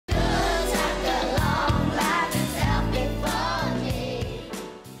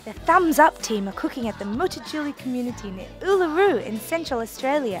Thumbs Up team are cooking at the Mutijulu community near Uluru in Central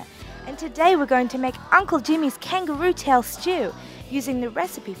Australia. And today we're going to make Uncle Jimmy's kangaroo tail stew using the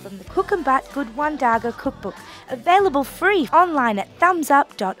recipe from the Cook and But Good Wandaga cookbook, available free online at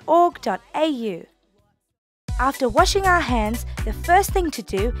thumbsup.org.au. After washing our hands, the first thing to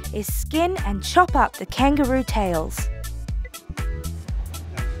do is skin and chop up the kangaroo tails.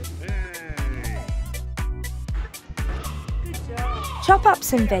 Chop up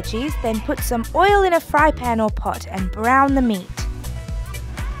some veggies, then put some oil in a fry pan or pot and brown the meat.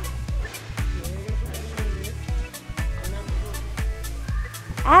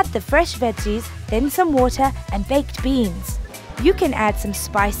 Add the fresh veggies, then some water and baked beans. You can add some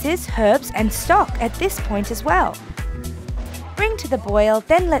spices, herbs and stock at this point as well. Bring to the boil,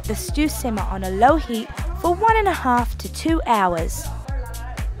 then let the stew simmer on a low heat for 1.5 to 2 hours.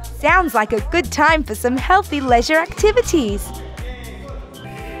 Sounds like a good time for some healthy leisure activities.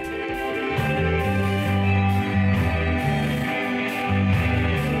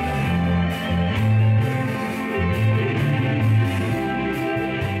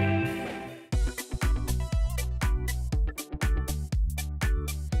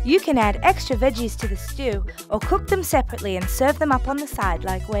 You can add extra veggies to the stew or cook them separately and serve them up on the side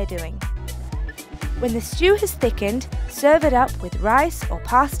like we're doing. When the stew has thickened, serve it up with rice or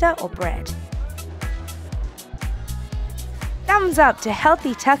pasta or bread. Thumbs up to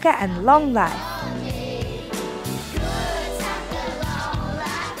healthy tucker and long life!